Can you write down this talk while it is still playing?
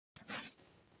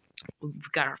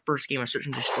we've got our first game of Search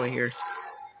and Destroy here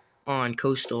on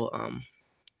Coastal.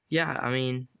 Yeah, I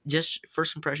mean, just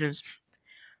first impressions,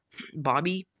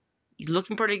 Bobby, he's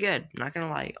looking pretty good. Not gonna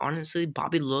lie. Honestly,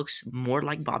 Bobby looks more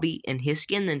like Bobby in his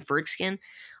skin than Ferg's skin.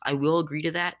 I will agree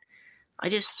to that. I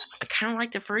kind of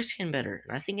like the first skin better.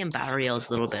 And I think in Battle Royale is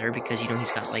a little better because, you know,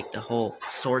 he's got, like, the whole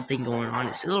sword thing going on.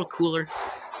 It's a little cooler.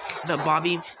 But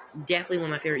Bobby, definitely one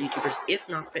of my favorite YouTubers, if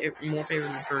not more favorite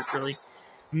than Ferg, really.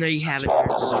 And there you have it. There's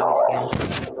the Bobby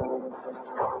skin.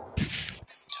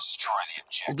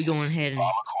 We'll be going ahead and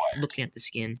looking at the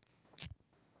skin.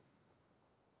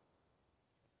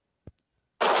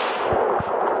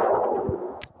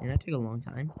 And that took a long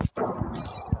time.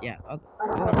 Yeah,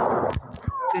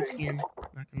 good skin,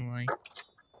 not gonna lie.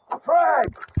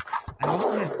 Frag! I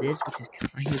also have this, which is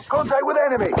kind of... Contact with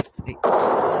enemy! Wait.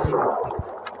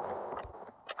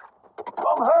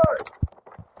 I'm hurt!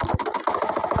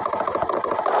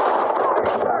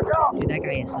 Dude, that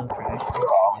guy is so trash.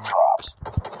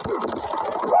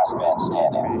 Last man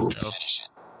standing.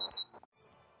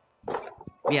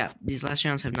 Yeah, these last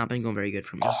rounds have not been going very good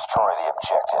for me. Destroy the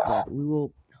objective. But we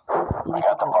will hopefully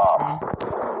Get the bomb.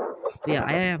 But yeah,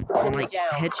 I have like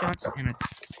headshots and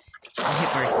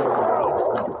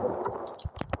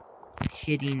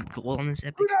hitting gold on this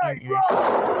epic skin, and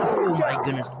oh my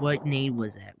goodness, what nade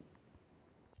was that?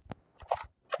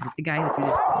 Is it the guy who threw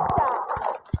this?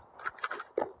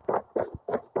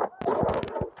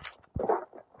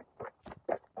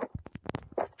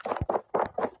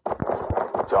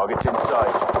 Target's in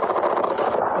sight.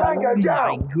 Oh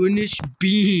my goodness,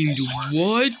 beamed.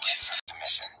 What?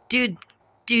 Dude,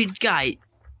 guy,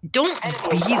 don't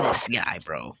be this guy,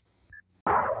 bro.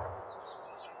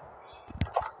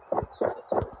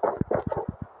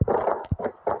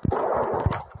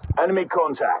 Enemy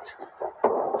contact.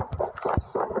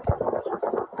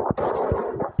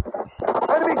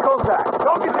 Enemy contact.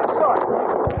 Target's in sight.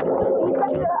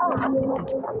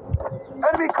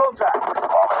 Enemy contact.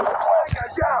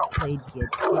 Down. Played good.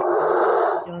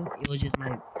 It was just my...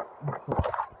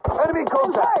 Enemy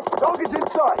contact. Target's in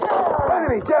sight.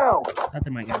 Enemy down. That's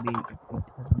my guy being...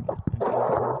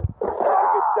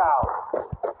 Target down.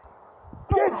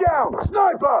 Get down.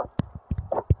 Sniper.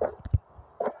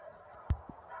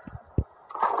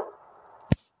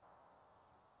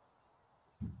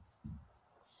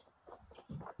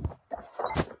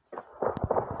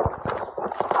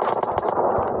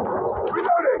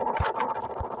 Reloading.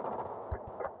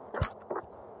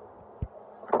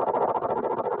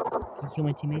 He killed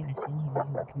my teammate. I see him.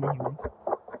 He'll come in here next.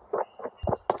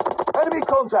 Enemy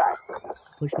contact.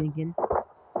 Push me again.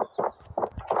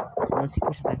 Once he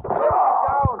pushes back.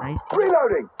 Down. Nice.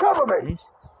 Reloading. Cover me. Nice.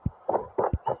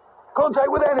 Contact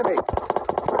with enemy.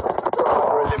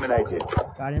 We're eliminated.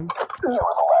 Got him. You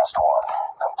were the last one.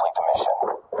 Complete the mission.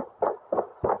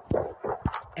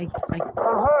 I'm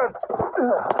hurt.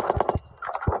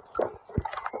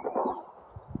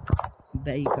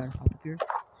 Bet you gotta hop up here.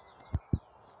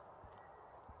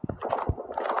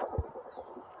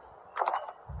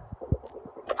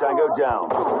 Tango down.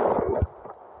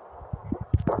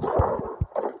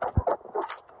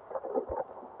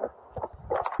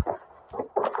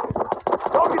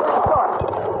 Target in sight.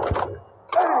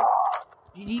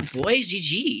 GG, boys.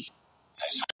 GG.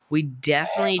 We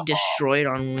definitely destroyed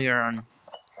on when we were on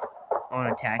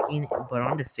attacking, but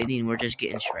on defending, we're just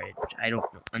getting shredded, which I don't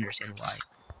understand why.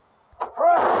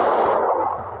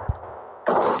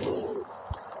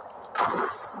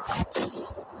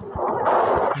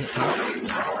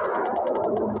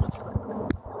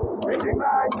 Changing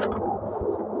mag.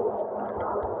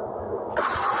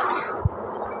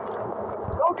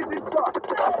 Target in sight.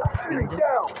 Enemy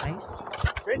down. Nice.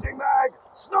 Changing mag.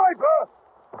 Sniper.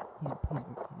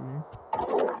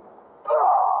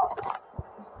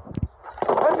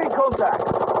 Enemy contact.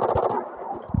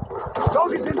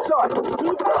 Target in sight.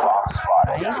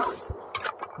 Nice.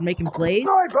 Making plays.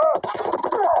 Sniper.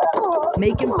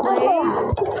 Making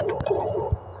plays.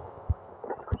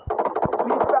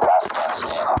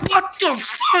 What the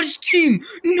fudge team?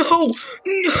 No,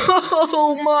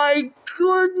 my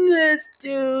goodness,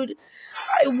 dude.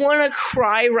 I want to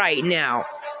cry right now.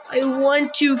 I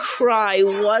want to cry.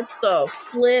 What the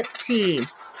flip team?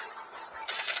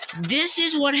 This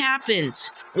is what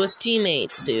happens with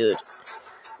teammates, dude.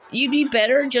 You'd be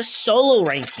better just solo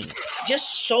ranking.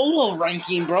 Just solo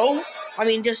ranking, bro. I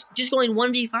mean, just going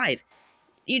 1v5.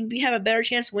 You'd have a better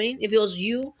chance of winning if it was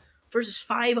you versus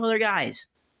 5 other guys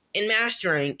in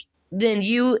Master Rank than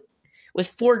you with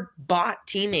 4 bot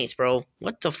teammates, bro.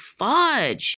 What the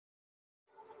fudge?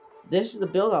 This is the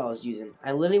build I was using.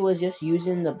 I literally was just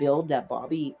using the build that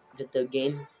the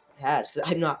game has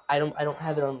because I don't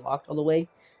have it unlocked all the way,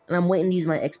 and I'm waiting to use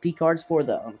my XP cards for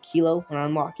the kilo when I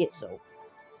unlock it. So,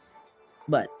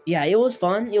 but yeah, it was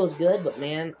fun. It was good, but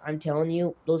man, I'm telling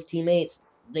you, those teammates,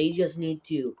 they just need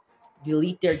to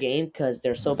delete their game because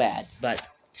they're so bad. But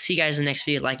see you guys in the next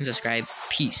video. Like and subscribe.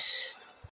 Peace.